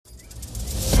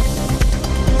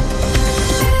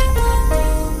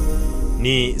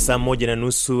Ni saa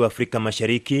 1:30 Afrika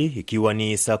Mashariki, ikiwa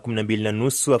ni saa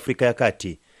 12:30 Afrika ya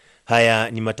Kati.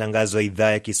 Haya ni matangazo ya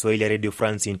idhaa ya Kiswahili ya Radio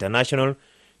France International,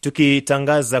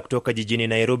 tukitangaza kutoka jijini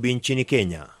Nairobi nchini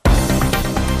Kenya.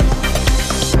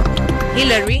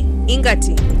 Hilary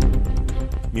Ingati.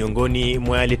 Miongoni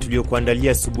mwa yale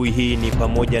tuliokuandalia asubuhi hii ni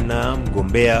pamoja na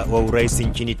mgombea wa urais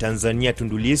nchini Tanzania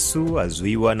Tundu Lissu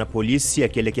azuiwa na polisi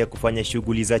akielekea kufanya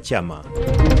shughuli za chama.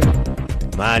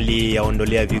 Mali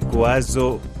yaondolea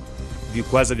vikwazo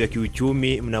vya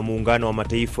kiuchumi na muungano wa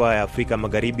mataifa ya Afrika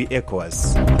Magharibi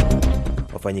ECOWAS.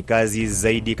 Wafanyikazi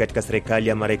zaidi katika serikali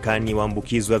ya Marekani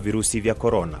waambukizwa virusi vya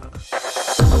korona.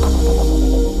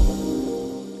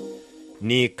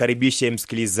 Ni karibishe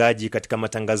msikilizaji katika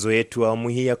matangazo yetu awamu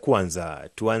hii ya kwanza.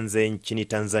 Tuanze nchini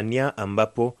Tanzania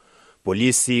ambapo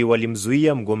polisi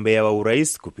walimzuia mgombea wa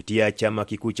urais kupitia chama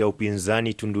kikuu cha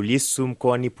upinzani Tundu Lissu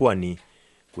mkoani Pwani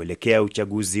kuelekea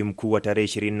uchaguzi mkuu wa tarehe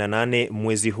 28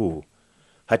 mwezi huu.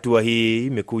 Hatua hii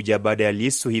imekuja baada ya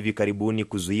Lissu hivi karibuni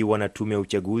kuzuiwa na tume ya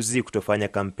uchaguzi kutofanya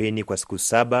kampeni kwa siku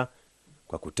 7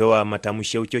 kwa kutoa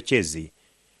matamshi ya uchochezi.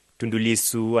 Tundu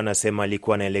Lissu anasema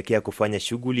alikuwa anaelekea kufanya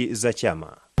shughuli za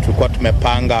chama. Tulikuwa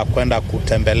tumepanga kwenda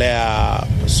kutembelea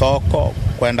soko,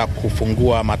 kwenda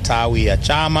kufungua matawi ya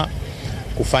chama,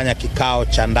 kufanya kikao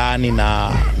cha ndani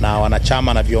na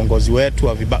wanachama na viongozi wetu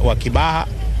wa Kibaha.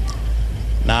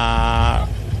 Na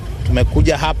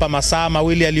tumekuja hapa masaa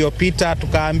mawili yaliyopita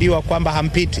tukaambiwa kwamba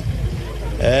hampiti.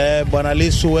 Bwana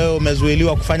Lissu, wewe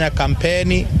umezuiliwa kufanya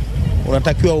kampeni,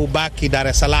 unatakiwa ubaki Dar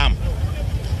es Salaam.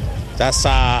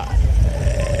 Sasa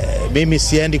mimi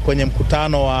siendi kwenye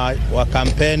mkutano wa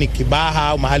kampeni Kibaha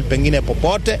au mahali pengine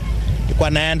popote, nilikuwa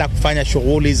naenda kufanya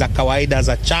shughuli za kawaida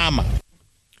za chama.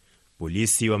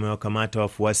 Polisi wamewakamata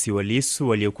wafuasi wa Lissu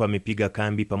waliokuwa wamepiga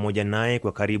kambi pamoja naye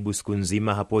kwa karibu siku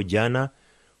nzima hapo jana,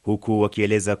 huku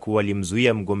wakieleza kuwa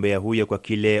walimzuia mgombea huyo kwa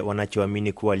kile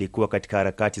wanachoamini kuwa alikuwa katika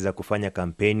harakati za kufanya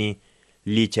kampeni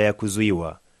licha ya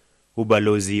kuzuiwa.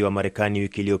 Ubalozi wa Marekani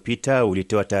wiki iliyopita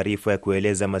ulitoa taarifa ya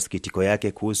kueleza masikitiko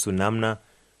yake kuhusu namna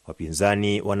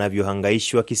wapinzani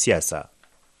wanavyohangaishwa kisiasa.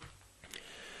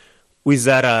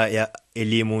 Wizara ya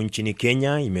elimu nchini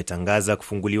Kenya imetangaza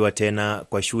kufunguliwa tena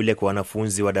kwa shule kwa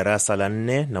wanafunzi wa darasa la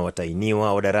 4 na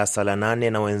watainiwa wa darasa la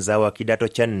 8 na wenzao wa kidato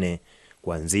cha 4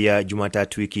 kuanzia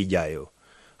Jumatatu wiki ijayo.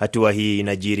 Hatua hii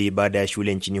inajiri baada ya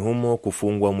shule nchini humo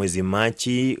kufungwa mwezi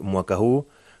Machi mwaka huu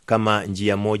kama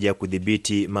njia moja ya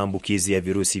kudhibiti maambukizi ya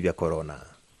virusi vya korona.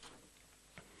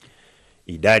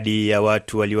 Idadi ya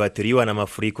watu walioathiriwa na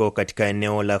mafuriko katika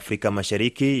eneo la Afrika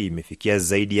Mashariki imefikia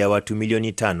zaidi ya watu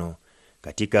milioni 5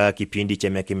 katika kipindi cha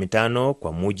miaka 5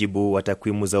 kwa mujibu wa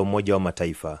takwimu za Umoja wa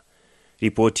Mataifa.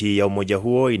 Ripoti ya umoja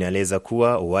huo inaeleza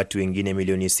kuwa watu wengine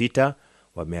milioni 6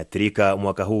 wameathirika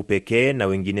mwaka huu pekee na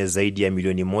wengine zaidi ya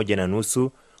milioni 1.5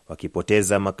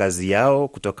 wakipoteza makazi yao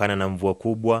kutokana na mvua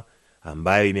kubwa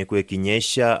ambayo imekuwa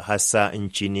ikinyesha hasa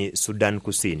nchini Sudan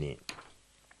Kusini.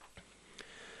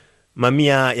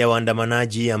 Mamia ya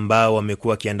waandamanaji ambao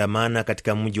wamekuwa kiandamana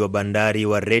katika mji wa bandari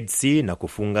wa Red Sea na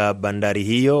kufunga bandari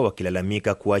hiyo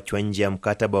wakilalamika kuachwa nje ya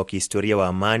mkataba wa kihistoria wa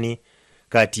amani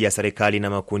kati ya serikali na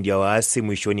makundi ya waasi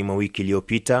mwishoni mwa wiki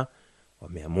iliyopita,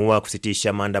 wameamua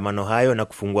kusitisha maandamano hayo na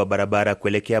kufungua barabara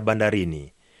kuelekea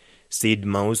bandarini. Sid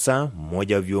Mausa,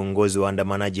 mmoja wa viongozi wa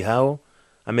waandamanaji hao,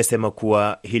 amesema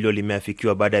kuwa hilo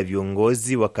limeafikiwa baada ya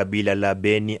viongozi wa kabila la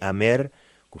Beni Amer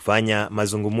kufanya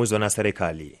mazungumzo na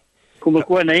serikali.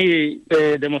 Kumekuwa na hii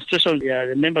demonstration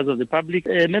ya members of the public.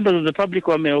 Members of the public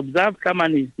wameobserve kama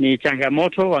ni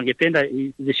changamoto wangependa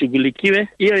zishughulikiwe.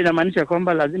 Hiyo inamaanisha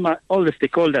kwamba lazima all the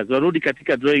stakeholders warudi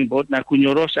katika drawing board na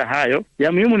kunyorosha hayo.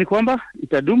 Ya muhimu ni kwamba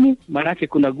itadumu, maanake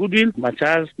kuna goodwill,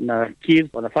 Machar na Kir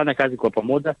wanafanya kazi kwa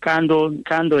pamoja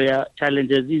kando ya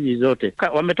challenges hizi zote.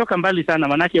 Wametoka mbali sana,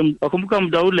 maanake wakumbuka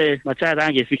muda ule Machar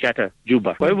angefika hata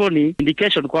Juba. Kwa hivyo ni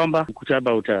indication kwamba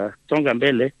mkataba utasonga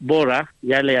mbele, bora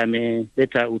yale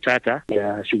leta utata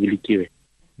ya shughulikiwe.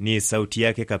 Ni sauti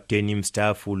yake Kapteni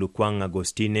mstaafu Lukwang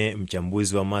Agostine,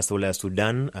 mchambuzi wa masuala ya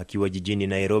Sudan, akiwa jijini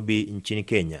Nairobi nchini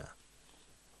Kenya.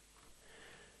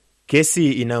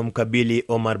 Kesi inayomkabili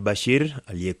Omar Bashir,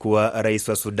 aliyekuwa rais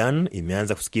wa Sudan,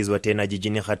 imeanza kusikizwa tena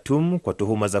jijini Khartoum kwa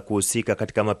tuhuma za kuhusika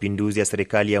katika mapinduzi ya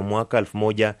serikali ya mwaka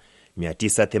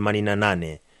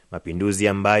 1988, mapinduzi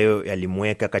ambayo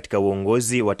yalimweka katika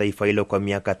uongozi wa taifa hilo kwa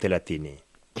miaka 30.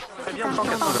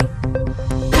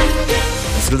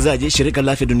 Msikilizaji, shirika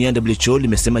la afya duniani WHO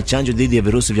limesema chanjo dhidi ya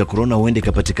virusi vya korona huenda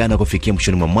ikapatikana kufikia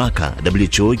mwishoni mwa mwaka,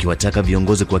 WHO ikiwataka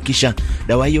viongozi kuhakikisha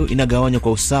dawa hiyo inagawanywa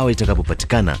kwa usawa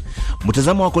itakapopatikana.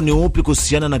 Mtazamo wako ni upi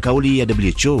kuhusiana na kauli ya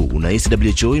WHO? Unahisi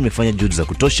WHO imefanya juhudi za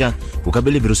kutosha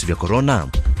kukabili virusi vya korona?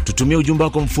 Tutumie ujumbe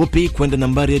wako mfupi kwenda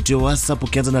nambari yetu ya WhatsApp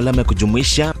ukianza na alama ya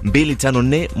kujumuisha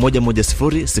 254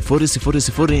 110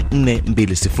 000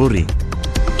 420.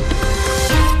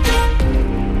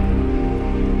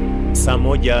 Saa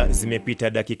moja zimepita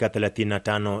dakika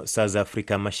 35 saa za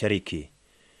Afrika Mashariki.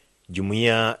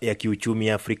 Jumuiya ya kiuchumi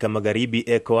ya Afrika Magharibi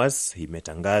ECOWAS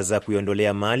imetangaza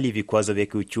kuiondolea Mali vikwazo vya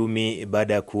kiuchumi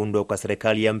baada ya kuundwa kwa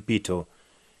serikali ya mpito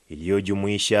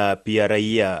iliyojumuisha pia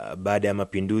raia baada ya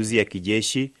mapinduzi ya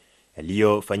kijeshi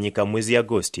yaliyofanyika mwezi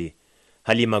Agosti.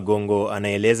 Halima Gongo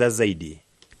anaeleza zaidi.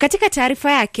 Katika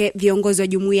taarifa yake, viongozi wa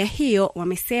jumuiya hiyo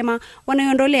wamesema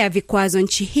wanaiondolea vikwazo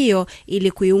nchi hiyo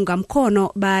ili kuiunga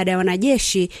mkono baada ya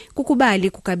wanajeshi kukubali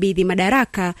kukabidhi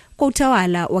madaraka kwa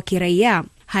utawala wa kiraia.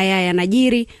 Haya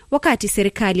yanajiri wakati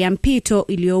serikali ya mpito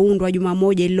iliyoundwa juma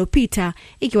moja iliyopita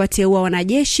ikiwateua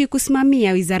wanajeshi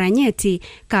kusimamia wizara nyeti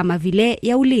kama vile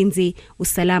ya ulinzi,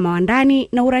 usalama wa ndani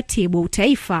na uratibu wa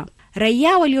utaifa.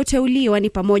 Raia walioteuliwa ni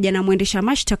pamoja na mwendesha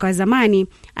mashtaka wa zamani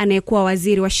anayekuwa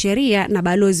waziri wa sheria na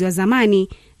balozi wa zamani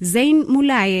Zain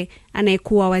Mulaye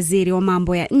anayekuwa waziri wa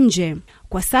mambo ya nje.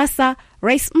 Kwa sasa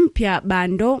rais mpya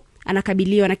Bando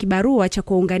anakabiliwa na kibarua cha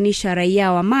kuunganisha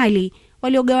raia wa Mali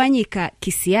waliogawanyika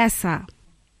kisiasa.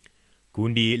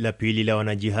 Kundi la pili la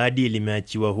wanajihadi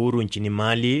limeachiwa huru nchini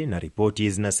Mali na ripoti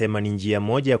zinasema ni njia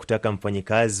moja ya kutaka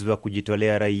mfanyikazi wa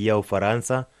kujitolea raia wa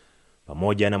Ufaransa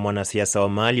pamoja na mwanasiasa wa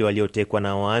Mali waliotekwa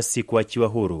na waasi kuachiwa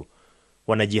huru.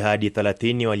 Wanajihadi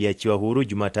 30 waliachiwa huru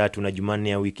Jumatatu na Jumanne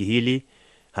ya wiki hili,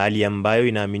 hali ambayo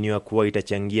inaaminiwa kuwa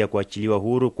itachangia kuachiliwa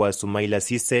huru kwa Soumaïla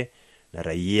Cissé na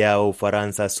raia wa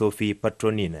Ufaransa Sophie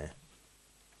Patronine.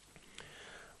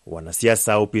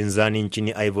 Wanasiasa wa upinzani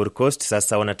nchini Ivory Coast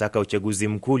sasa wanataka uchaguzi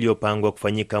mkuu uliopangwa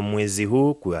kufanyika mwezi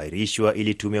huu kuahirishwa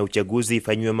ili tume ya uchaguzi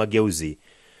ifanywe mageuzi.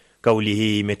 Kauli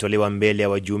hii imetolewa mbele ya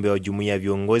wajumbe wa jumuiya ya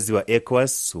viongozi wa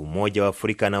ECOWAS, Umoja wa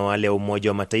Afrika na wale wa Umoja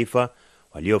wa Mataifa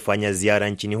waliofanya ziara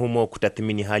nchini humo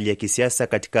kutathmini hali ya kisiasa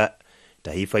katika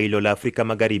taifa hilo la Afrika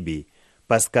Magharibi.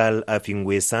 Pascal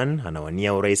Afingwesan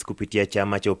anawania urais kupitia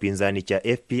chama cha upinzani cha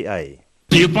FPI.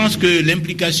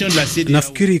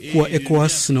 Nafikiri kuwa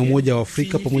ECOWAS na Umoja wa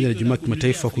Afrika pamoja na jumuiya ya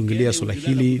kimataifa kuingilia swala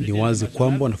hili, ni wazi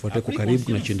kwamba wanafuatilia kwa karibu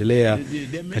kinachoendelea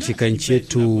katika nchi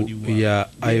yetu ya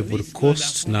Ivory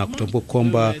Coast na kutambua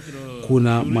kwamba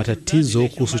kuna matatizo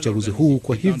kuhusu uchaguzi huu.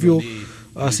 Kwa hivyo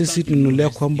sisi tunaonelea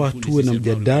kwamba tuwe na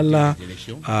mjadala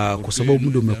kwa sababu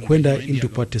muda umekwenda, ili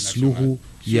tupate suluhu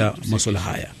ya masuala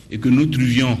haya.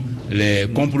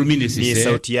 Ni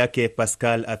sauti yake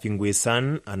Pascal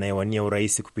Afingwesan anayewania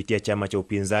urais kupitia chama cha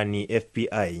upinzani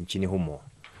FPI nchini humo.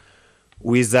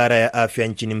 Wizara ya afya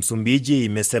nchini Msumbiji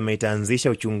imesema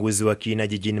itaanzisha uchunguzi wa kina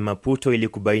jijini Maputo ili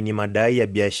kubaini madai ya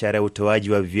biashara ya utoaji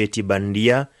wa vyeti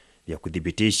bandia vya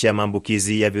kudhibitisha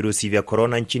maambukizi ya virusi vya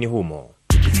korona nchini humo.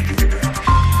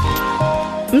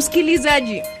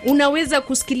 Msikilizaji, unaweza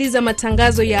kusikiliza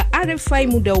matangazo ya RFI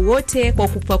muda wote kwa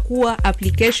kupakua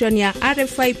application ya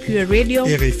RFI Pure Radio,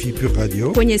 RFI Pure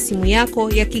Radio kwenye simu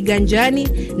yako ya kiganjani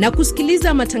na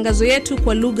kusikiliza matangazo yetu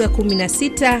kwa lugha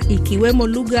 16 ikiwemo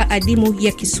lugha adimu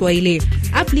ya Kiswahili.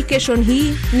 Application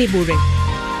hii ni bure.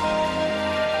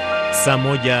 Saa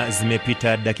moja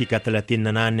zimepita dakika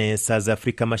 38 saa za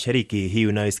Afrika Mashariki. Hii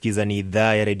unayosikiza ni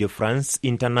idhaa ya Radio France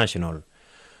International.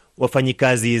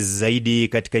 Wafanyikazi zaidi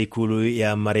katika ikulu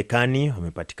ya Marekani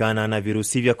wamepatikana na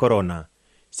virusi vya korona,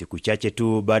 siku chache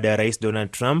tu baada ya Rais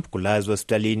Donald Trump kulazwa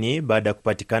hospitalini baada ya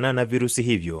kupatikana na virusi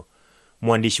hivyo.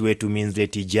 Mwandishi wetu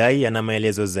Minzleti Jai ana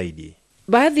maelezo zaidi.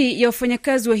 Baadhi ya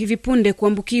wafanyakazi wa hivi punde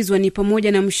kuambukizwa ni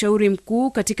pamoja na mshauri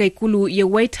mkuu katika ikulu ya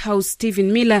White House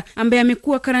Stephen Miller, ambaye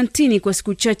amekuwa karantini kwa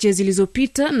siku chache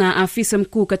zilizopita, na afisa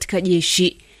mkuu katika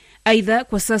jeshi. Aidha,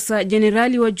 kwa sasa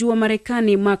jenerali wa juu wa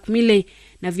Marekani Mark Milley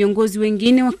na viongozi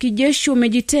wengine wa kijeshi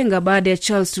wamejitenga baada ya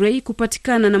Charles Ray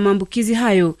kupatikana na maambukizi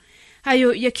hayo.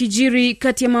 Hayo yakijiri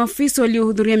kati ya maafisa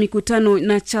waliohudhuria mikutano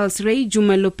na Charles Ray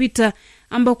juma lililopita,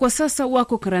 ambao kwa sasa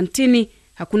wako karantini.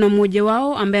 Hakuna mmoja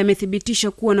wao ambaye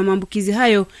amethibitisha kuwa na maambukizi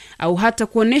hayo au hata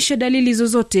kuonesha dalili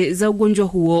zozote za ugonjwa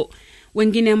huo.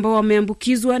 Wengine ambao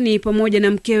wameambukizwa ni pamoja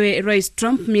na mkewe Rais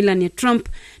Trump, Melania Trump,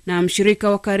 na mshirika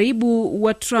wa karibu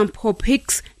wa Trump, Hope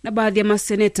Hicks, na baadhi ya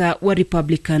maseneta wa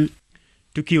Republican.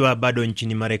 Tukiwa bado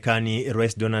nchini Marekani,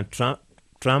 Rais Donald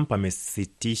Trump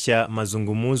amesitisha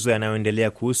mazungumzo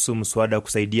yanayoendelea kuhusu mswada wa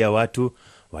kusaidia watu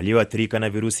walioathirika na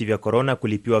virusi vya korona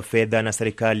kulipiwa fedha na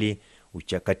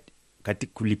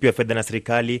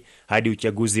serikali hadi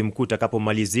uchaguzi mkuu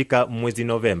utakapomalizika mwezi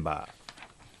Novemba.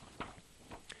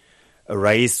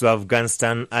 Rais wa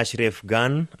Afghanistan Ashraf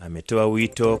Ghani ametoa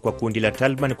wito kwa kundi la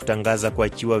Taliban kutangaza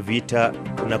kuachiwa vita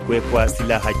na kuwekwa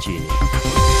silaha chini.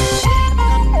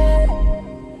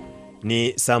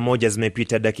 Ni saa 1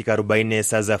 zimepita dakika 40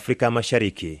 saa za Afrika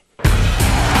Mashariki.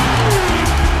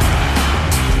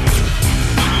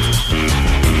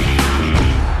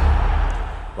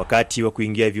 Wakati wa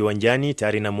kuingia viwanjani,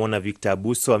 tayari namuona Victor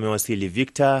Abuso amewasili.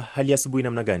 Victor, hali asubuhi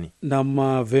namna gani?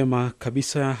 Naam, vema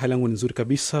kabisa, hali yangu ni nzuri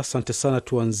kabisa. Asante sana.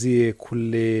 Tuanzie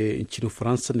kule nchini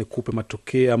Ufaransa, nikupe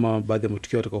matokeo ama baadhi ya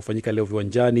matokeo yatakayofanyika leo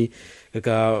viwanjani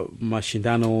katika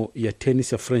mashindano ya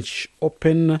tennis ya French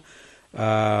Open.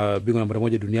 Bingwa nambari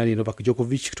 1 duniani Novak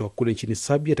Djokovic kutoka kule nchini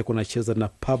Serbia atakuwa anacheza na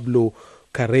Pablo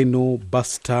Carreno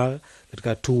Busta katika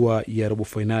hatua ya robo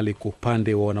finali kwa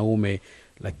upande wa wanaume.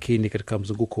 Lakini katika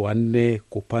mzunguko wa 4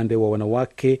 kwa upande wa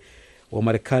wanawake, wa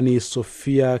Marekani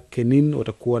Sofia Kenin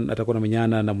atakuwa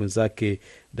anamenyana na mwenzake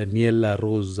Daniela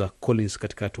Rosa Collins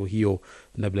katika hatua hiyo,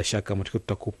 na bila shaka matokeo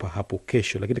tutakupa hapo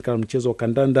kesho. Lakini kama mchezo wa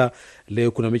kandanda,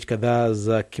 leo kuna mechi kadhaa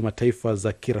za kimataifa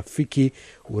za kirafiki.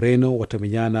 Ureno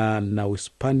watamenyana na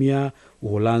Uhispania,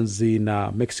 Uholanzi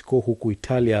na Mexico, huku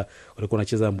Italia walikuwa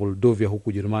wanacheza Moldovia, huku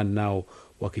Ujerumani nao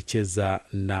wakicheza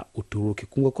na Uturuki.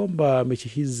 Kumbuka kwamba mechi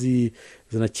hizi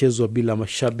zinachezwa bila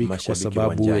mashabiki kwa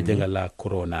sababu ya janga la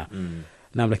corona.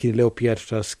 Naam, lakini leo pia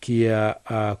tutasikia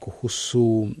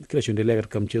kuhusu kinachoendelea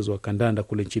katika mchezo wa kandanda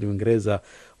kule nchini Uingereza,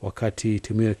 wakati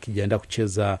timu hiyo ikijiandaa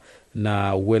kucheza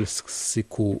na Wales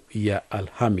siku ya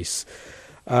Alhamis.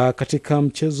 Katika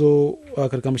mchezo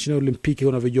katika mashindano ya Olimpiki,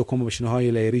 unavyojua kwamba mashindano hayo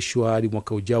yaliahirishwa hadi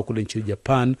mwaka ujao kule nchini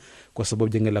Japan kwa sababu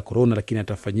janga la corona, lakini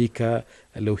atafanyika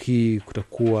leo hii.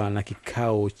 Kutakuwa na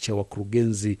kikao cha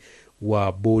wakurugenzi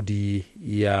wa bodi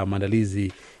ya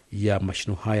maandalizi ya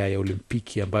mashindano haya ya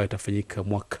Olimpiki ambayo itafanyika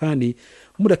mwakani.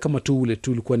 Muda kama tu ule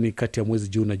tu ulikuwa ni kati ya mwezi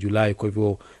Juni na Julai. Kwa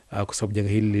hivyo kwa sababu janga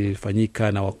hili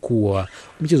lilifanyika, na wakuu wa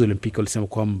michezo Olimpiki walisema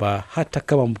kwamba hata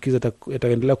kama mkizo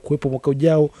yataendelea kuwepo mwaka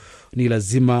ujao, ni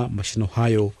lazima mashindano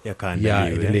hayo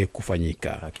yaendelee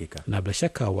kufanyika. Hakika. Na bila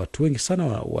shaka watu wengi sana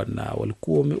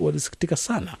walikuwa walisikitika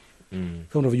sana.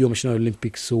 Kama unavyojua mashindano ya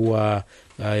Olympics huwa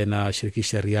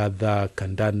yanashirikisha riadha,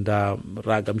 kandanda,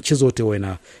 raga, michezo yote huwa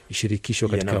inashirikishwa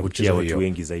katika mchezo hiyo. Watu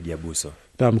wengi zaidi ya Buso.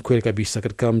 Naam, kweli kabisa.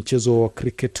 Katika mchezo wa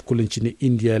cricket kule nchini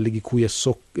India, ligi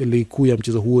kuu ya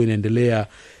mchezo huo inaendelea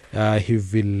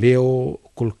hivi leo.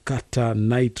 Kolkata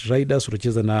Knight Riders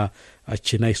watacheza na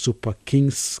Chennai Super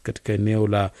Kings katika eneo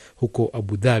la huko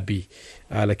Abu Dhabi.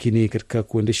 Lakini katika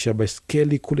kuendesha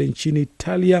baiskeli kule nchini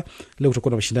Italia, leo kutakuwa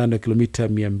na mashindano ya kilomita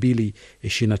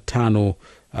 225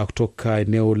 kutoka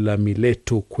eneo la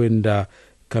Mileto kwenda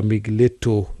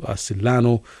Camigleto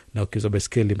Silano, na wakiweza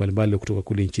baiskeli mbalimbali kutoka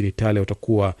kule nchini Italia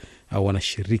watakuwa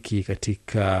wanashiriki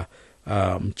katika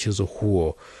mchezo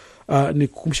huo. Ni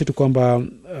kukumbusha tu kwamba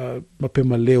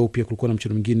mapema leo pia kulikuwa na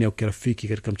mchezo mwingine wa kirafiki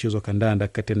katika mchezo wa kandanda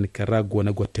kati ya Nicaragua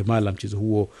na Guatemala. Mchezo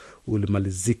huo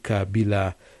ulimalizika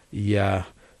bila ya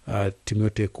timu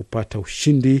yote kupata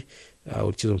ushindi.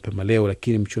 Ulichezwa mapema leo,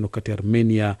 lakini mchezo kati ya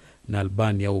Armenia na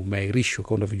Albania umeahirishwa.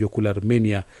 Kama unavyojua kule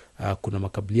Armenia kuna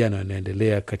makabiliano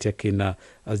yanaendelea kati yake na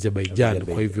Azerbaijan.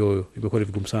 Kwa hivyo imekuwa ni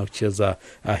vigumu sana kucheza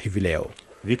hivi leo.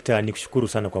 Victor, nikushukuru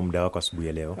sana kwa muda wako asubuhi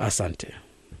ya leo. Asante.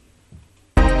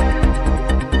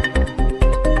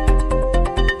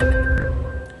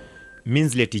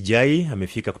 Minslet Jai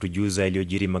amefika kutujuza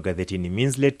iliyojiri magazetini.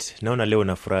 Minslet, naona leo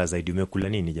na furaha zaidi. Umekula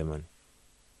nini jamani?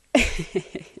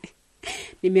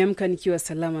 Nimeamka nikiwa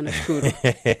salama, nashukuru.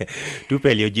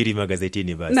 Tupe iliyojiri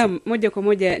magazetini basi. Naam, moja kwa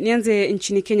moja nianze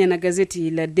nchini Kenya na gazeti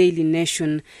la Daily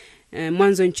Nation.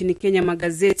 Mwanzo nchini Kenya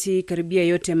magazeti karibia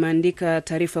yote yameandika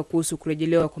taarifa kuhusu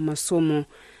kurejelewa kwa masomo.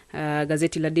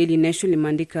 Gazeti la Daily Nation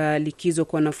limeandika likizo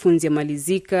kwa wanafunzi ya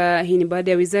malizika. Hii ni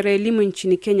baada ya Wizara ya Elimu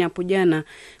nchini Kenya hapo jana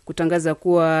kutangaza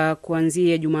kuwa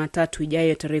kuanzia Jumatatu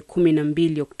ijayo tarehe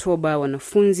 12 Oktoba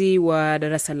wanafunzi wa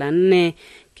darasa la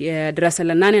 4, darasa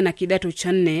la 8 na kidato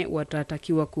cha 4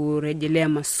 watatakiwa kurejelea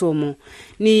masomo.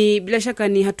 Ni bila shaka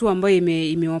ni hatua ambayo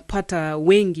imewapata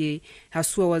wengi,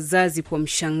 haswa wazazi, kwa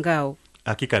mshangao.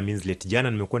 Hakika Minslet,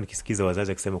 jana nimekuwa nikisikiza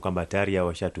wazazi wakisema kwamba tayari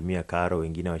washatumia karo,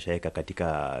 wengine washaeka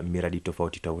katika miradi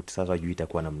tofauti tofauti. Sasa wajui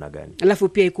itakuwa namna gani. Alafu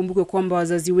pia ikumbuke kwamba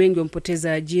wazazi wengi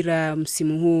wamepoteza ajira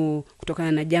msimu huu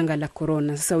kutokana na janga la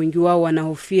corona. Sasa wengi wao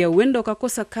wanahofia huenda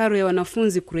wakakosa karo ya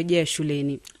wanafunzi kurejea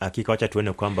shuleni. Hakika, wacha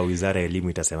tuone kwamba Wizara ya Elimu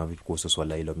itasema vipi kuhusu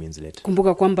swala hilo Minslet.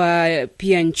 Kumbuka kwamba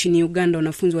pia nchini Uganda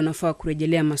wanafunzi wanafaa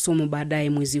kurejelea masomo baadaye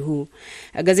mwezi huu.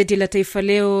 Gazeti la Taifa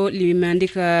Leo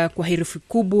limeandika kwa herufi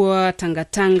kubwa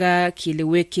Tangatanga,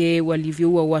 Kieleweke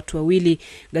walivyoua watu wawili.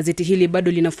 Gazeti hili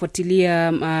bado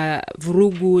linafuatilia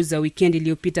vurugu za wikendi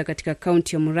iliyopita katika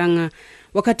kaunti ya Murang'a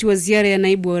wakati wa ziara ya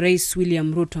naibu wa rais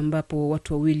William Ruto, ambapo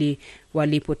watu wawili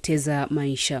walipoteza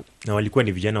maisha. Na walikuwa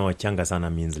ni vijana wachanga sana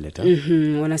Minzleta.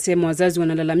 Wanasema wazazi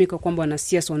wanalalamika kwamba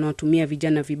wanasiasa wanaotumia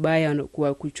vijana vibaya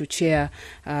kwa kuchochea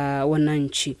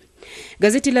wananchi.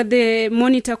 Gazeti la The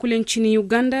Monitor kule nchini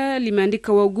Uganda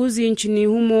limeandika wauguzi nchini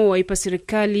humo waipa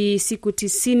serikali siku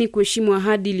 90 kuheshimu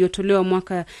ahadi iliyotolewa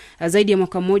zaidi ya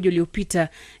mwaka mmoja uliopita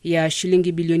ya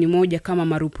shilingi bilioni 1 kama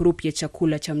marupurupu ya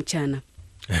chakula cha mchana.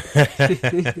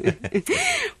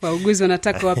 Wauguzi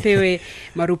wanataka wapewe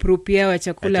marupurupu yao ya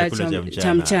chakula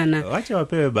cha mchana. Wacha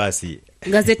wapewe basi.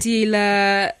 Gazeti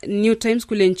la New Times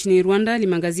kule nchini Rwanda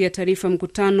limeangazia taarifa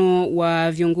mkutano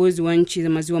wa viongozi wa nchi za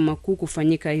maziwa makuu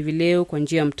kufanyika hivi leo kwa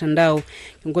njia ya mtandao,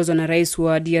 kiongozwa na rais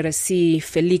wa DRC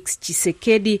Felix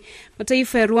Tshisekedi.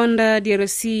 Mataifa ya Rwanda,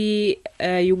 DRC,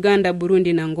 Uganda,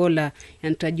 Burundi na Angola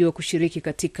yanatarajiwa kushiriki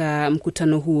katika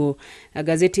mkutano huo.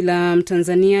 Gazeti la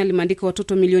Tanzania limeandika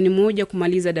watoto milioni 1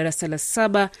 kumaliza darasa la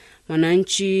 7.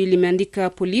 Mwananchi limeandika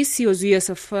polisi wazuia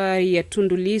safari ya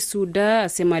Tundu Lissu,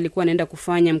 asema alikuwa anaenda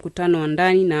kufanya mkutano wa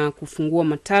ndani na kufungua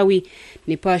matawi.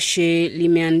 Nipashe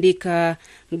limeandika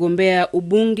mgombea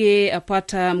ubunge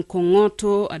apata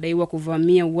mkongoto, adaiwa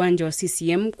kuvamia uwanja wa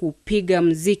CCM kupiga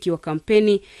mziki wa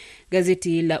kampeni.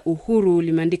 Gazeti la Uhuru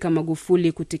limeandika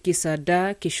Magufuli kutikisa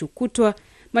kesho kutwa.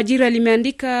 Majira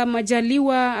limeandika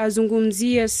Majaliwa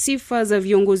azungumzia sifa za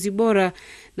viongozi bora,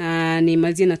 na ni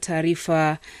mazina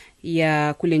taarifa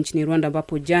ya kule nchini Rwanda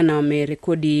ambapo jana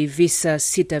wamerekodi visa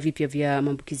 6 vipya vya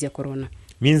maambukizi ya corona.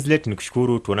 Minslet,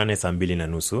 nikushukuru, tuonane saa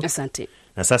 2:30. Asante.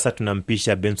 Na sasa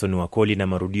tunampisha Benson Wakoli na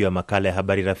marudio ya makala ya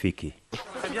habari rafiki.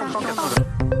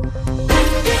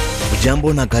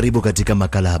 Jambo na karibu katika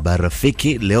makala habari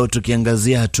rafiki. Leo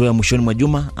tukiangazia hatua ya mwishoni mwa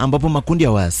juma ambapo makundi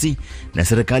ya waasi na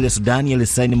serikali ya Sudani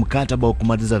yalisaini mkataba wa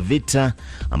kumaliza vita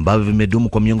ambavyo vimedumu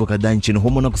kwa miongo kadhaa nchini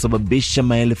humo na kusababisha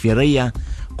maelfu ya raia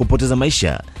kupoteza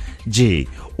maisha. Je,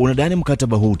 unadhani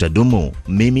mkataba huu utadumu?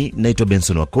 Mimi naitwa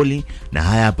Benson Wakoli na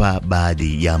haya hapa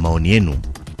baadhi ya maoni yenu.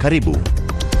 Karibu.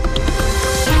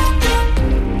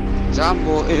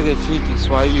 Jambo RFI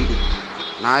Kiswahili.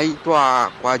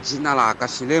 Naitwa kwa jina la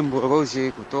Kashilembo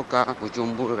Roje kutoka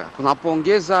Bujumbura.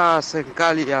 Tunapongeza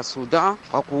serikali ya Sudan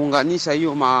kwa kuunganisha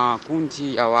hiyo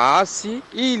makundi ya waasi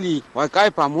ili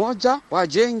wakae pamoja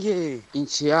wajenge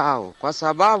nchi yao, kwa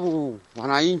sababu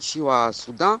wananchi wa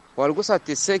Sudan walikosa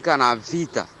teseka na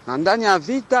vita, na ndani ya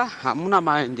vita hamuna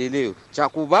maendeleo. Cha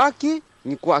kubaki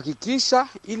ni kuhakikisha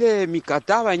ile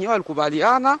mikataba yenyewe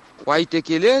walikubaliana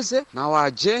waitekeleze na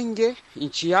wajenge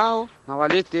nchi yao na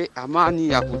walete amani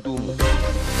ya kudumu.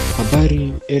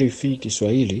 Habari RFI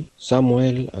Kiswahili,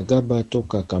 Samuel Agaba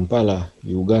toka Kampala,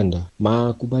 Uganda.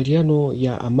 Makubaliano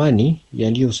ya amani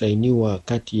yaliyosainiwa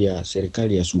kati ya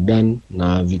serikali ya Sudan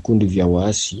na vikundi vya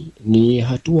waasi ni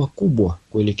hatua kubwa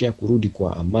kuelekea kurudi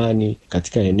kwa amani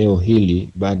katika eneo hili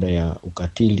baada ya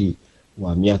ukatili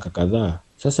wa miaka kadhaa.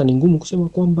 Sasa ni ngumu kusema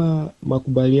kwamba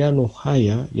makubaliano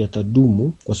haya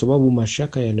yatadumu kwa sababu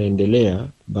mashaka yanaendelea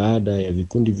baada ya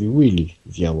vikundi viwili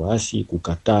vya waasi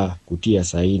kukataa kutia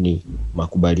saini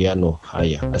makubaliano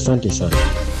haya. Asante sana.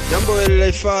 Jambo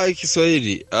RFI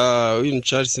Kiswahili. Huyu ni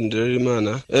Charles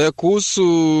Nderimana. Kuhusu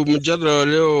mjadala wa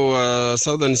leo wa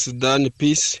Southern Sudan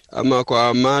peace ama kwa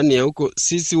amani ya huko,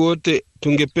 sisi wote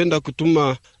tungependa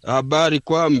kutuma habari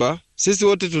kwamba sisi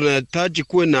wote tunahitaji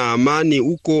kuwe na amani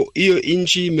huko. Hiyo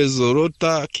nchi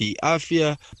imezorota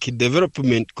kiafya,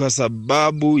 kidevelopment kwa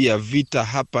sababu ya vita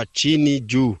hapa chini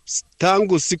juu.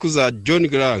 Tangu siku za John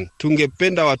Grant,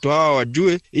 tungependa watu hawa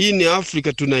wajue hii ni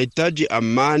Afrika, tunahitaji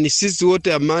amani. Sisi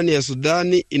wote amani ya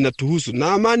Sudani inatuhusu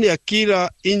na amani ya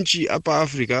kila nchi hapa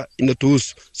Afrika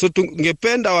inatuhusu. So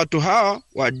tungependa watu hawa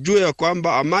wajue ya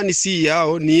kwamba amani si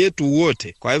yao, ni yetu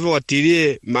wote. Kwa hivyo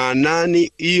watilie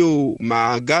maanani hiyo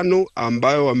maagano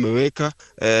ambayo wameweka,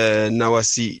 na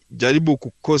wasijaribu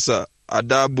kukosa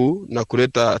adabu na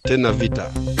kuleta tena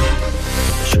vita.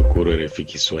 Shukuru RFI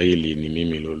Kiswahili, ni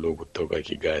mimi Lolo kutoka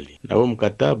Kigali. Na huo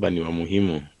mkataba ni wa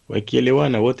muhimu.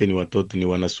 Wakielewana wote ni watoto, ni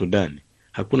wana Sudani.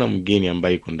 Hakuna mgeni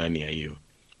ambaye yuko ndani ya hiyo.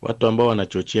 Watu ambao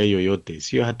wanachochea hiyo yote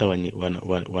sio hata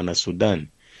wana Sudani,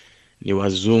 ni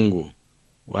wazungu.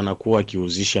 Wanakuwa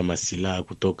wakiuzisha masilaha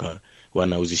kutoka,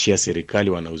 wanauzishia serikali,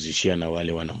 wanauzishia na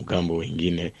wale wanamgambo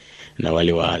wengine na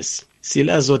wale waasi.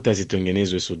 Silaha zote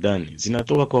hazitengenezwe Sudani,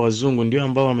 zinatoka kwa wazungu, ndio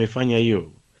ambao wamefanya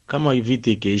hiyo. Kama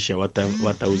vita ikiisha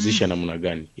watauzisha namna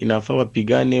gani? Inafaa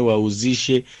wapigane,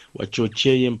 wauzishe,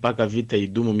 wachochee mpaka vita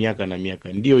idumu miaka na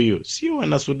miaka. Ndio hiyo. Sio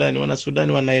wana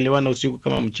Sudani wanaelewana usiku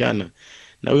kama mchana.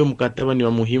 na huyo mkataba ni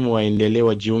wa muhimu, waendelee,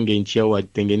 wajiunge nchi yao,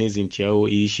 watengeneze nchi yao,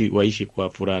 waishi kwa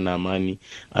furaha na amani.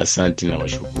 Asante na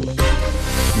washukuru.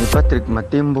 Ni Patrick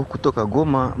Matembo kutoka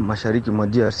Goma, mashariki mwa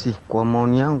DRC. Kwa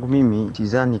maoni yangu mimi,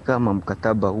 sidhani kama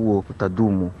mkataba huo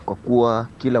utadumu, kwa kuwa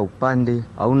kila upande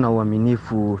hauna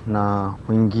uaminifu na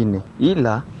wengine.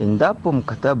 Ila endapo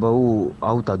mkataba huo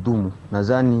hautadumu,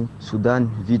 nadhani Sudan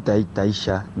vita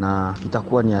itaisha na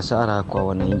itakuwa ni hasara kwa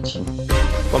wananchi.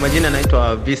 Kwa majina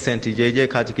naitwa Vincent JJ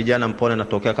Kati, kijana mpole,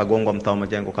 natokea Kagongwa, mtaa wa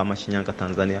Majengo, kama Shinyanga,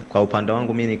 Tanzania. Kwa upande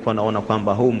wangu mimi nilikuwa naona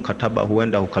kwamba huu mkataba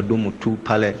huenda ukadumu tu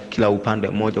pale kila upande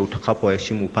mmoja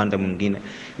utakapoheshimu upande mwingine,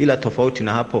 ila tofauti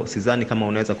na hapo sidhani kama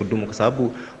unaweza kudumu, kwa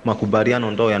sababu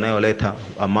makubaliano ndio yanayoleta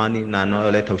amani na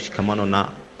yanayoleta ushikamano na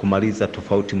kumaliza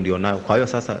tofauti mlionayo. Kwa hiyo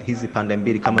sasa hizi pande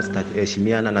mbili kama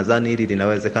zitaheshimiana, nadhani hili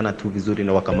linawezekana tu vizuri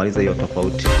na wakamaliza hiyo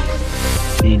tofauti.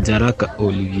 Ni Daraka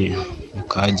Olivier,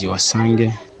 mkaaji wa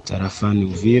Sange, tarafani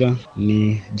Uvira,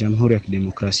 ni Jamhuri ya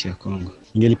Kidemokrasia ya Kongo.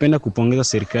 Ningelipenda kupongeza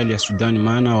serikali ya Sudan,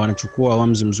 maana wanachukua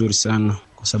uamuzi mzuri sana,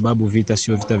 kwa sababu vita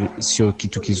sio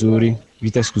kitu kizuri.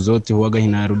 Vita siku zote huaga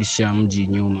inarudisha mji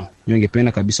nyuma.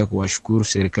 Ningependa kabisa kuwashukuru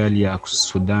serikali ya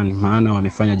Sudan, maana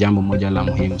wamefanya jambo moja la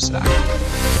muhimu sana.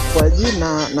 Kwa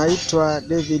jina naitwa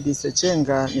David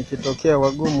Sechenga, nikitokea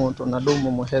Wagumu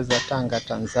Tunadumu, Muheza, Tanga,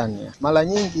 Tanzania. Mara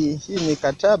nyingi hii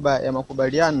mikataba ya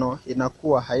makubaliano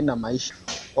inakuwa haina maisha,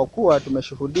 kwa kuwa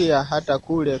tumeshuhudia hata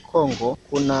kule Kongo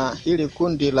kuna hili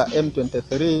kundi la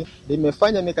M23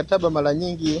 limefanya mikataba mara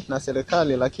nyingi na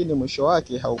serikali, lakini mwisho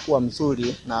wake haukuwa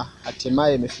mzuri na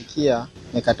hatimaye imefikia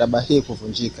mikataba hii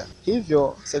kuvunjika.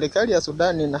 Hivyo serikali ya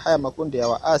Sudani na haya makundi ya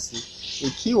waasi,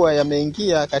 ikiwa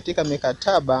yameingia katika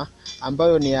mikataba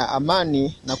ambayo ni ya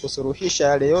amani na kusuruhisha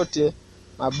yale yote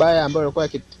mabaya ambayo yalikuwa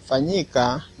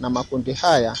yakifanyika na makundi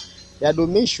haya,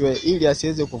 yadumishwe ili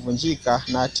asiweze kuvunjika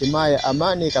na hatimaye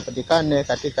amani ikapatikane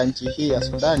katika nchi hii ya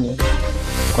Sudani.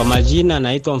 Kwa majina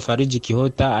naitwa Mfariji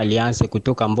Kihota Alianse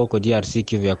kutoka Mboko, DRC,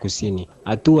 Kivu ya Kusini.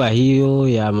 Hatua hiyo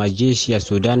ya majeshi ya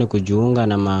Sudani kujiunga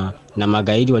na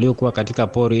magaidi waliokuwa katika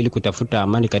pori ili kutafuta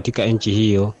amani katika nchi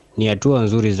hiyo ni hatua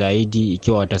nzuri zaidi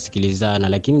ikiwa watasikilizana,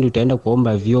 lakini tutaenda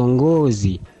kuomba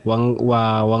viongozi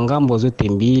wa ngambo zote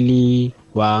mbili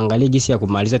waangalie jinsi ya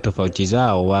kumaliza tofauti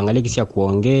zao, waangalie jinsi ya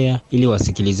kuongea ili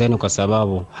wasikilizane, kwa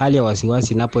sababu hali ya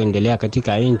wasiwasi inapoendelea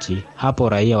katika nchi, hapo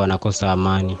raia wanakosa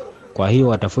amani. Kwa hiyo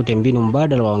watafute mbinu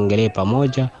mbadala, waongelee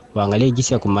pamoja, waangalie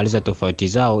jinsi ya kumaliza tofauti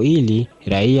zao ili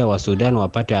raia wa Sudan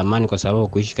wapate amani, kwa sababu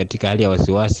kuishi katika hali ya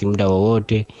wasiwasi muda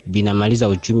wowote binamaliza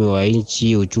uchumi wa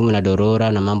nchi, uchumi na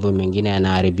dorora na mambo mengine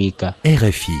yanaharibika.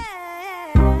 RFI.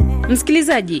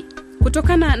 Msikilizaji,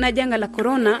 kutokana na janga la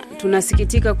corona,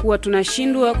 tunasikitika kuwa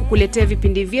tunashindwa kukuletea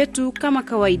vipindi vyetu kama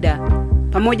kawaida.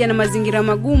 Pamoja na mazingira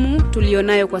magumu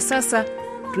tulionayo kwa sasa,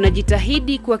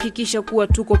 tunajitahidi kuhakikisha kuwa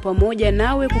tuko pamoja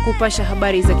nawe kukupasha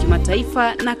habari za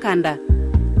kimataifa na kanda.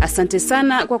 Asante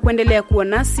sana kwa kuendelea kuwa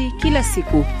nasi kila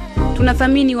siku.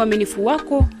 Tunathamini uaminifu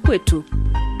wako kwetu.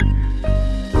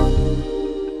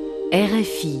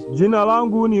 RFI. Jina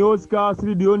langu ni Oscar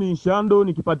Sridioni Nshando,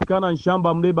 nikipatikana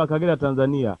Nshamba, Mleba, Kagera,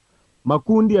 Tanzania.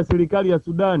 Makundi ya serikali ya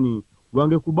Sudani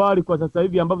wangekubali kwa sasa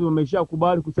hivi ambavyo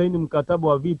wameshakubali kusaini mkataba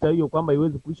wa vita hiyo kwamba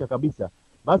iweze kuisha kabisa,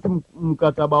 basi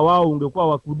mkataba wao ungekuwa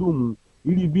wa kudumu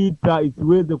ili vita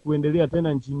isiweze kuendelea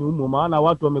tena nchini humo, maana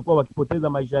watu wamekuwa wakipoteza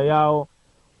maisha yao,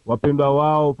 wapendwa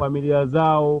wao, familia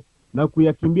zao na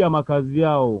kuyakimbia makazi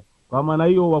yao. Kwa maana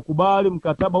hiyo wakubali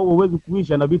mkataba huo uweze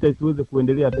kuisha na vita isiweze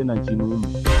kuendelea tena nchini humo.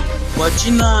 Kwa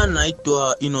jina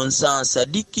naitwa Inonsa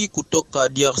Sadiki kutoka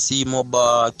DRC,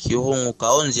 Moba Kirungu,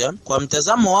 Kaonzia. Kwa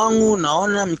mtazamo wangu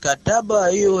naona mikataba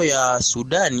hiyo ya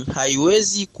Sudani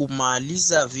haiwezi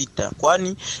kumaliza vita,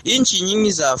 kwani nchi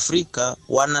nyingi za Afrika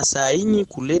wanasaini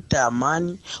kuleta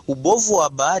amani. Ubovu wa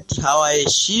bahati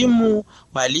hawaheshimu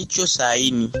walicho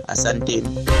saini.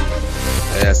 Asanteni.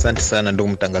 Asante sana ndugu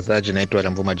mtangazaji, naitwa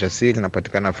Ramvuma Jasiri,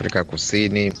 napatikana Afrika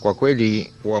Kusini. Kwa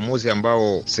kweli uamuzi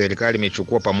ambao serikali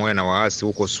imechukua pamoja na waasi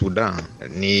huko Sudan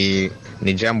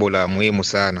ni jambo la muhimu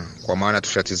sana, kwa maana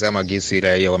tushatizama jinsi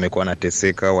raia wamekuwa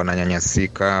wanateseka,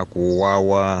 wananyanyasika,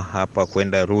 kuuawa hapa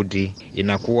kwenda rudi.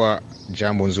 Inakuwa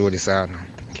jambo nzuri sana.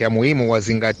 Kia muhimu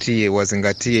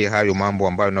wazingatie hayo mambo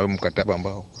ambayo na mkataba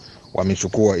ambao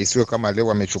wamechukua. Isiwe kama leo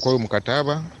wamechukua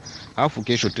mkataba afu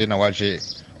kesho tena waje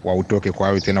wautoke kwa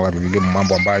hiyo tena warudie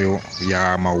mambo ambayo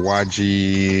ya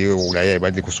mauaji, raia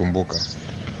ibadi kusumbuka.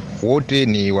 Wote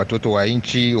ni watoto wa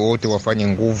nchi, wote wafanye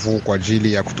nguvu kwa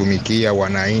ajili ya kutumikia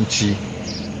wananchi,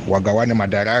 wagawane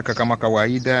madaraka kama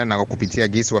kawaida, na kupitia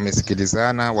gisi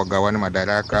wamesikilizana wagawane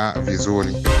madaraka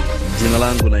vizuri. Jina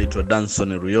langu naitwa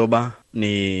Danson Ruyoba,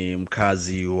 ni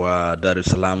mkazi wa Dar es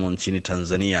Salaam nchini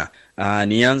Tanzania.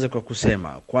 Nianze kwa kusema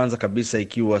kwanza kabisa,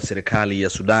 ikiwa serikali ya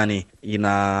Sudani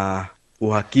ina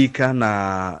uhakika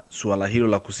na suala hilo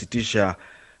la kusitisha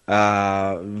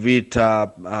vita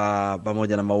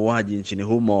pamoja na mauaji nchini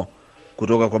humo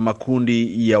kutoka kwa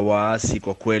makundi ya waasi,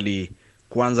 kwa kweli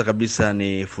kwanza kabisa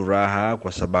ni furaha,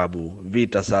 kwa sababu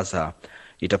vita sasa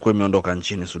itakuwa imeondoka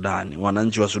nchini Sudani.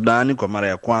 Wananchi wa Sudani kwa mara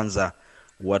ya kwanza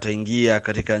wataingia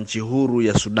katika nchi huru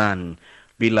ya Sudan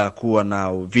bila kuwa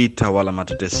na vita wala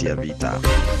matetesi ya vita.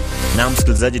 Na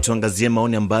msikilizaji, tuangazie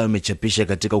maoni ambayo yamechapisha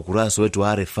katika ukurasa wetu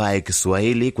wa RFI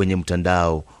Kiswahili kwenye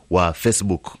mtandao wa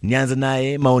Facebook. Nianza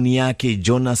naye maoni yake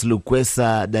Jonas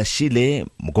Lukwesa Dashile,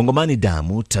 Mkongomani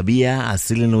damu, tabia,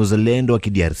 asili na uzalendo wa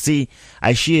KDRC,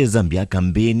 aishie Zambia,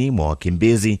 kambini mwa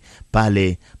wakimbizi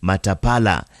pale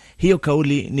Matapala. Hiyo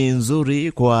kauli ni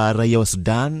nzuri kwa raia wa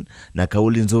Sudan na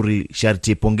kauli nzuri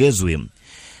sharti pongezwe.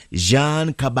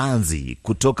 Jean Kabanzi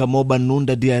kutoka Moba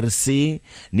Nunda, DRC,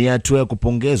 ni hatua ya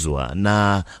kupongezwa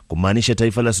na kumaanisha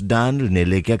taifa la Sudan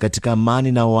linaelekea katika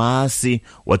amani na waasi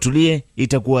watulie,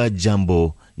 itakuwa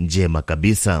jambo njema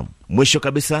kabisa. Mwisho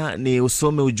kabisa ni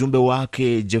usome ujumbe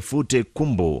wake Jefute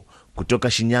Kumbo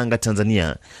kutoka Shinyanga,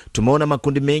 Tanzania. Tumeona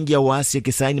makundi mengi ya waasi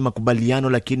yakisaini makubaliano,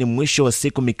 lakini mwisho wa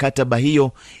siku mikataba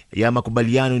hiyo ya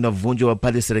makubaliano inavunjwa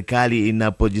pale serikali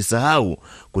inapojisahau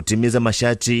kutimiza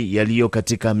masharti yaliyo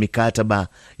katika mikataba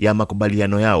ya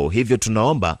makubaliano yao. Hivyo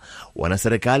tunaomba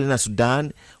wanaserikali na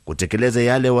Sudan kutekeleza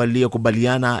yale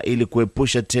waliokubaliana ili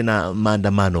kuepusha tena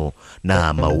maandamano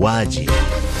na mauaji.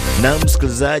 Na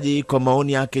msikilizaji, kwa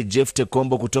maoni yake Jeff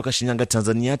Tekombo kutoka Shinyanga,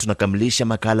 Tanzania, tunakamilisha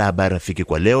makala ya habari rafiki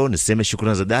kwa leo. Niseme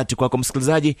shukrani za dhati kwako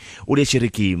msikilizaji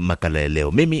uliyeshiriki makala ya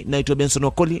leo. Mimi naitwa Benson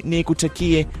Wakoli,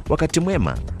 nikutakie wakati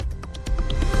mwema.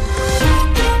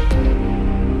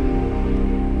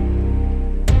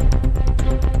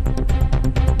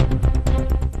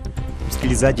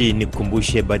 Msikilizaji,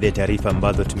 nikukumbushe baadhi ya taarifa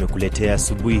ambazo tumekuletea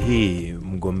asubuhi hii.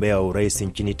 Mgombea wa urais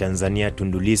nchini Tanzania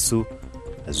Tundu Lissu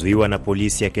azuiwa na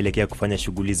polisi akielekea kufanya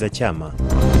shughuli za chama.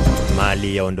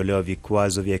 Mali yaondolewa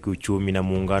vikwazo vya kiuchumi na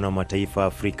Muungano wa Mataifa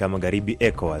Afrika Magharibi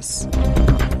ECOWAS.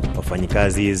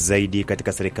 Wafanyikazi zaidi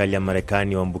katika serikali ya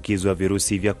Marekani waambukizwa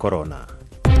virusi vya korona.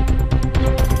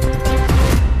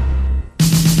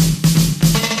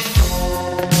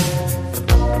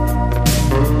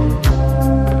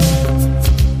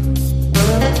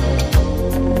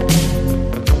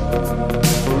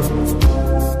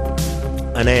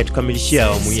 Anayetukamilishia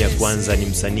awamu hii ya kwanza ni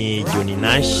msanii Johnny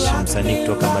Nash, msanii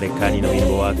kutoka Marekani na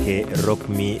wimbo wake Rock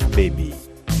Me Baby.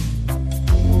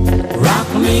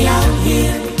 Rock me out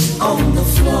here on the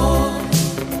floor.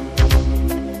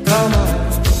 Come on.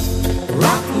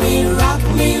 Rock me,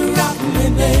 rock me, rock me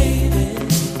baby.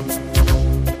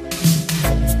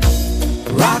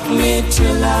 Rock me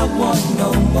till I want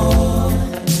no more.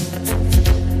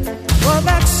 For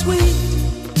that sweet,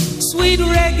 sweet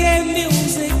reggae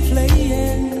music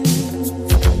playing.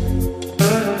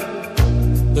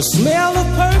 The smell of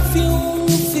perfume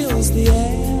fills the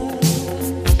air.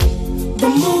 The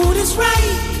mood is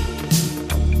right.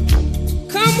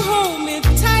 Come home and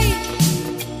tight.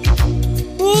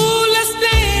 Ooh, let's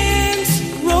dance,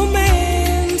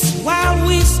 romance, while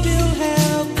we still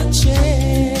have the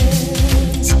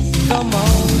chance. Come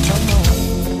on, come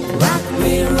on. Rock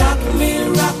me, rock me,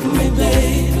 rock me,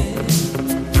 baby.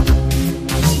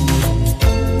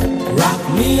 Rock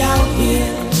me out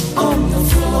here on the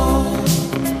floor.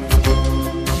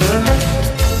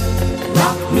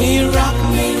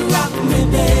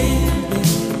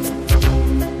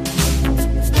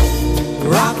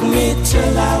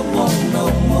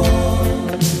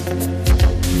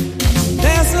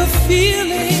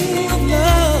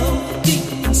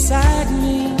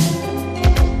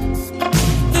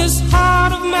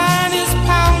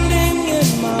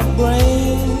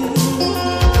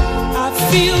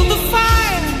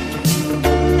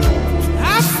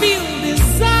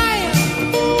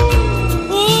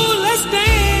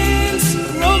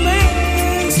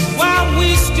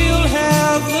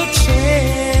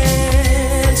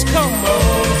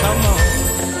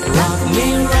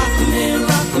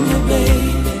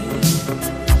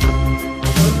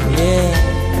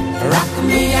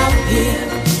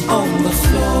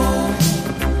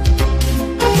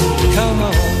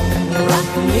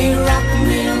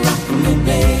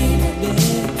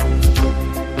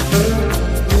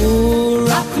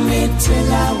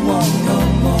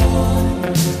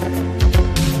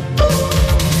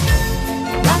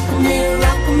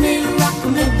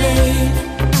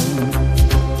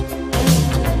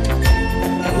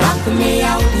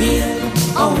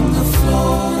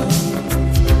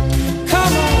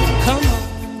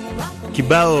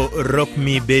 Kibao Rock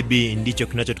Me Baby ndicho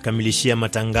kinachotukamilishia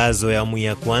matangazo ya awamu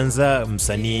ya kwanza.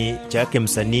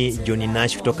 Msanii Johnny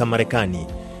Nash kutoka Marekani.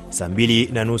 Saa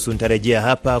 2:30 nitarejea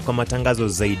hapa kwa matangazo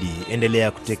zaidi.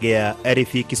 Endelea kutegea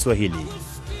RFI Kiswahili.